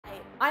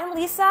I'm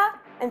Lisa,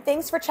 and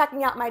thanks for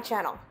checking out my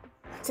channel.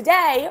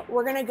 Today,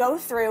 we're going to go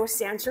through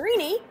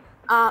Santorini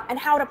and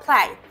how to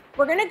play.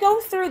 We're going to go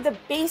through the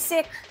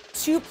basic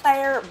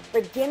two-player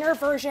beginner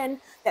version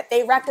that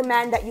they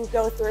recommend that you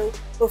go through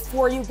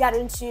before you get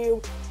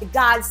into the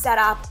God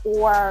setup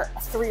or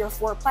a 3 or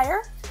 4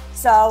 player.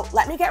 So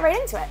let me get right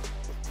into it.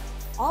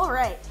 All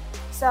right,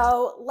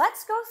 so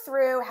let's go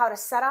through how to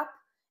set up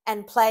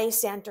and play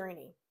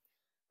Santorini.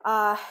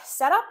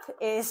 Setup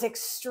is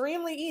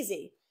extremely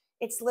easy.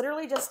 It's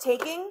literally just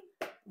taking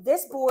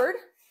this board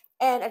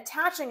and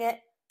attaching it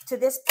to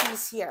this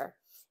piece here.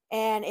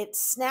 And it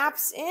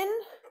snaps in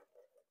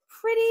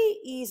pretty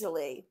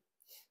easily.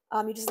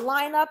 You just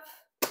line up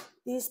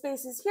these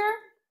spaces here,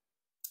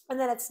 and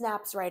then it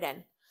snaps right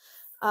in.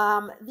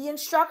 The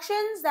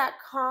instructions that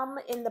come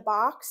in the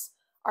box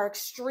are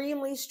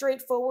extremely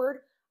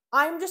straightforward.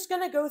 I'm just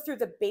going to go through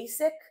the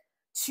basic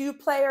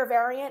 2-player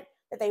variant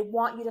that they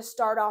want you to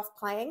start off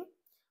playing.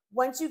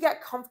 Once you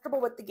get comfortable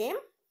with the game,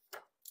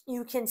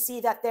 you can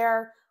see that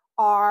there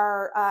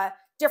are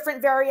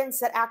different variants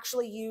that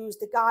actually use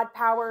the God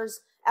powers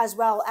as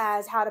well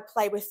as how to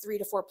play with 3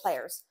 to 4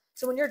 players.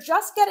 So when you're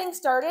just getting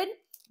started,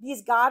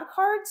 these God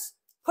cards,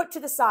 put to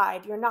the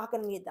side. You're not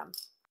going to need them.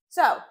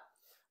 So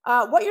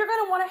what you're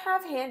going to want to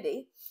have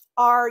handy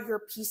are your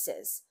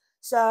pieces.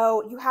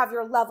 So you have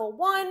your level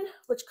 1,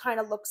 which kind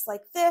of looks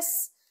like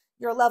this,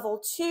 your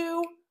level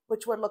 2,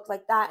 which would look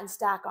like that and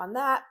stack on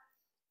that,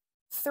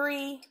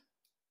 3,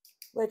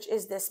 which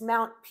is this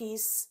mount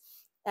piece,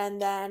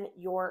 and then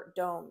your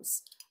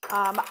domes.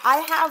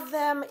 I have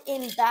them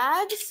in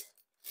bags.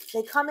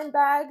 They come in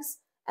bags,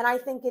 and I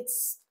think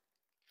it's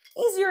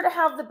easier to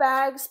have the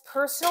bags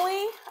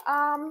personally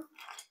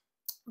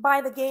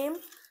by the game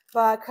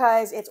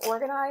because it's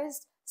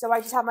organized. So I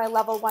just have my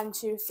level 1,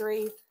 2,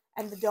 3,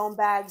 and the dome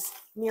bags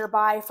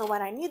nearby for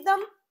when I need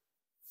them.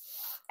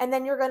 And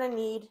then you're going to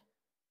need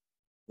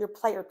your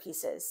player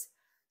pieces.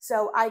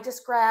 So I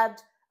just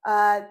grabbed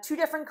 2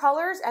 different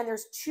colors, and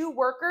there's 2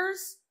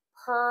 workers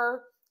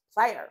per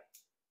player.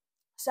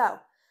 So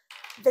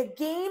the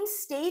game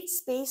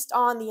states based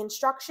on the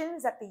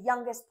instructions that the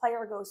youngest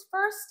player goes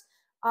first.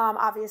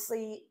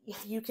 Obviously,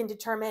 you can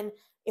determine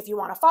if you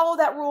want to follow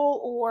that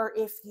rule or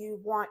if you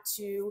want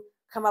to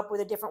come up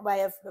with a different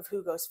way of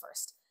who goes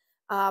first.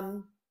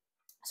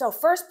 So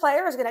first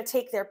player is going to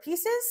take their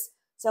pieces.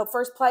 So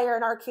first player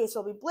in our case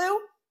will be blue,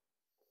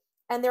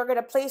 and they're going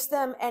to place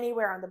them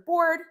anywhere on the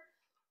board.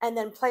 And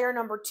then player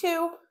number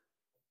 2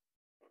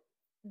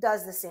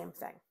 does the same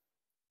thing,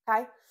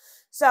 okay?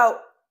 So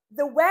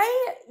the way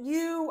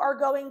you are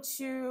going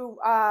to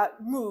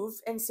move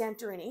in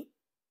Santorini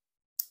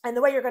and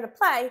the way you're going to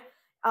play,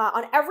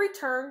 on every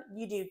turn,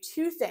 you do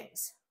 2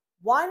 things.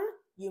 1,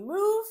 you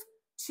move.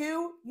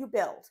 2, you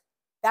build.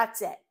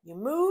 That's it. You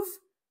move,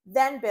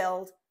 then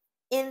build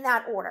in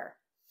that order.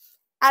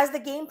 As the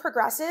game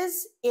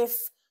progresses,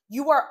 if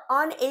you are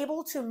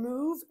unable to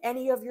move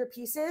any of your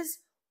pieces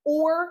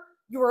or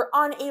you are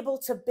unable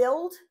to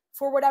build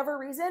for whatever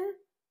reason,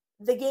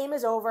 the game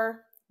is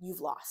over. You've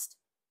lost.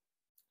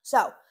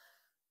 So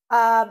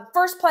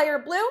first player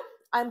blue,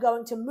 I'm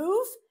going to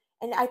move,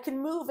 and I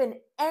can move in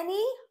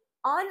any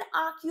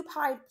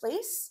unoccupied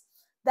place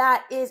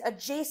that is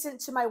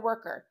adjacent to my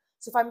worker.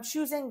 So if I'm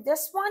choosing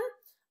this one,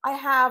 I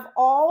have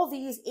all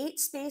these 8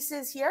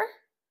 spaces here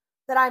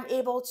that I'm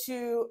able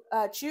to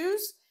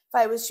choose. If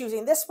I was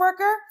choosing this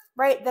worker,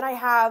 right, then I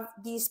have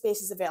these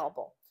spaces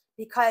available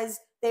because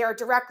they are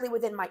directly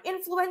within my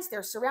influence.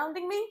 They're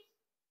surrounding me,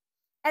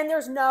 and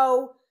there's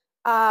no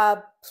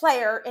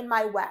player in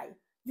my way.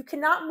 You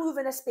cannot move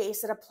in a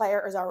space that a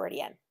player is already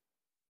in.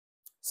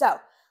 So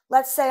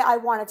let's say I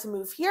wanted to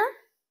move here,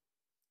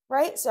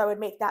 right? So I would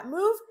make that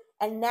move,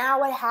 and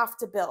now I have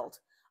to build.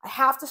 I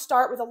have to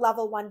start with a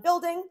level 1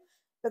 building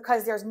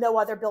because there's no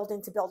other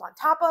building to build on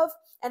top of.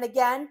 And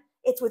again,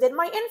 it's within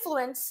my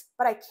influence,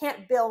 but I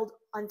can't build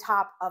on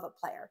top of a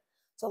player.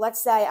 So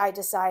let's say I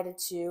decided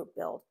to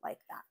build like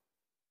that.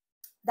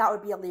 That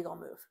would be a legal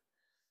move.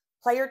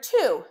 Player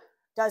 2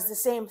 does the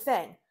same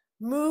thing.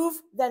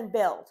 Move, then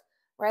build,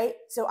 right?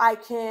 So I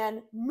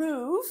can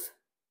move.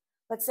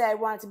 Let's say I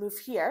wanted to move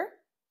here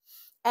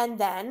and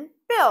then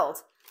build.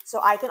 So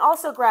I can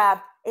also grab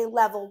a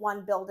level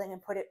 1 building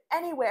and put it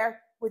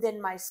anywhere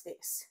within my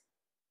space.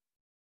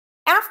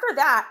 After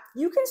that,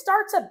 you can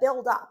start to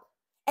build up.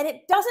 And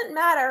it doesn't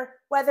matter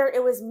whether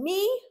it was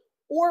me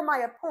or my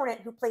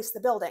opponent who placed the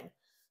building.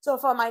 So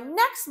if on my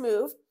next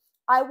move,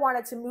 I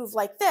wanted to move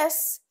like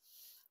this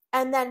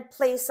and then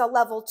place a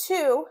level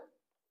 2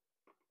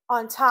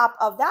 on top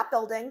of that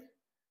building,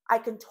 I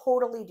can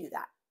totally do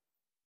that.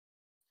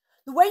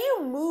 The way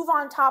you move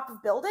on top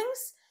of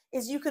buildings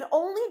is you can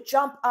only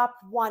jump up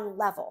 1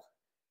 level,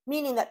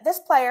 meaning that this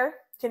player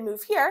can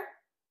move here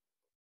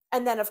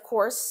and then, of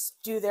course,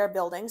 do their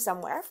building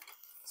somewhere.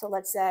 So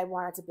let's say I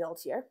wanted to build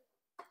here.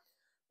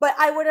 But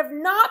I would have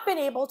not been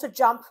able to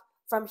jump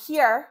from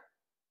here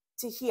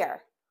to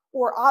here,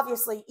 or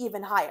obviously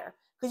even higher,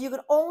 because you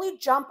can only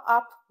jump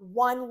up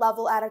 1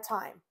 level at a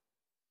time.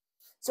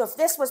 So if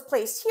this was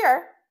placed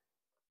here,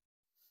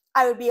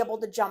 I would be able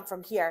to jump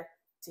from here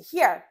to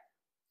here.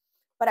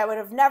 But I would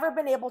have never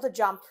been able to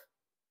jump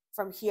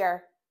from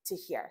here to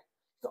here.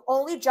 You can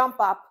only jump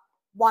up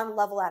one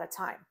level at a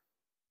time.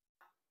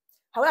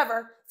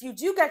 However, if you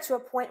do get to a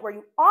point where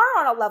you are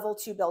on a level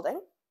 2 building,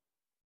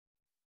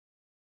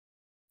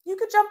 you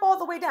could jump all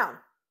the way down.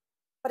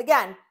 But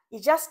again, you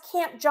just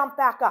can't jump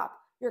back up.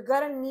 You're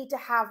going to need to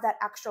have that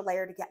extra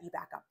layer to get you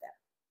back up there.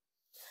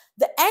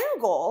 The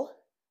end goal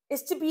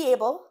is to be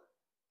able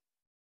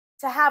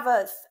to have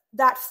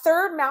that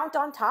third mount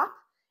on top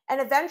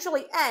and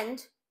eventually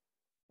end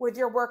with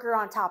your worker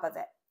on top of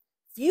it.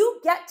 If you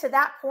get to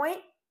that point,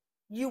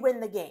 you win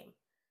the game.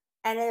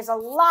 And there's a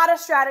lot of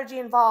strategy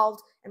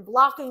involved in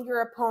blocking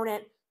your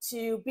opponent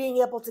to being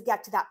able to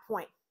get to that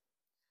point.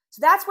 So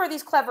that's where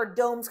these clever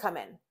domes come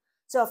in.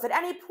 So if at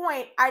any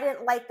point I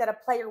didn't like that a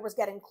player was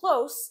getting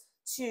close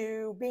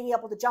to being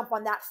able to jump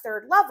on that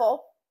third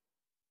level,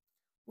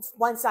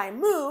 once I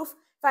move,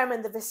 if I'm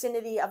in the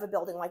vicinity of a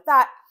building like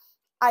that,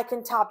 I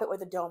can top it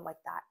with a dome like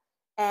that.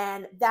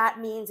 And that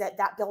means that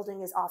that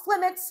building is off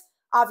limits.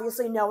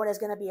 Obviously, no one is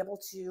going to be able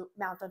to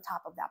mount on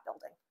top of that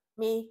building,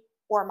 me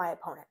or my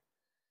opponent.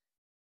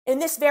 In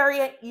this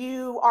variant,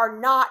 you are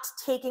not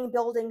taking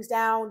buildings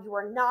down. You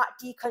are not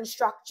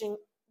deconstructing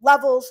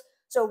levels.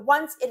 So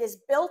once it is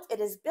built,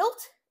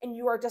 and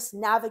you are just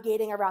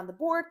navigating around the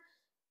board.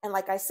 And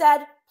like I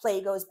said,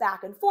 play goes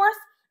back and forth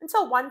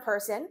until one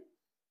person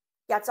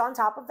gets on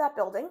top of that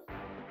building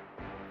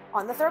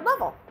on the third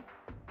level.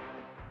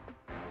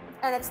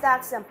 And it's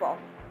that simple.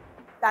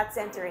 That's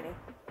Santorini.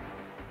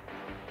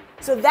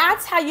 So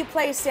that's how you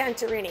play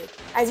Santorini.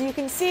 As you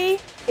can see,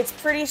 it's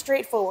pretty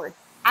straightforward.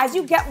 As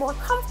you get more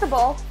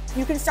comfortable,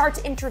 you can start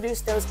to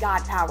introduce those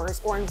god powers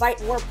or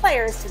invite more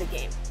players to the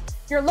game.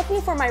 If you're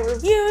looking for my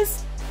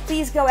reviews,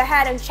 please go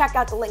ahead and check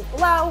out the link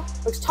below,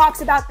 which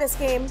talks about this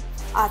game.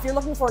 If you're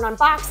looking for an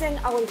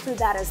unboxing, I'll include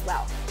that as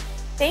well.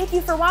 Thank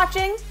you for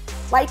watching.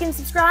 Like and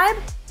subscribe,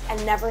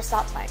 and never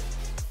stop playing.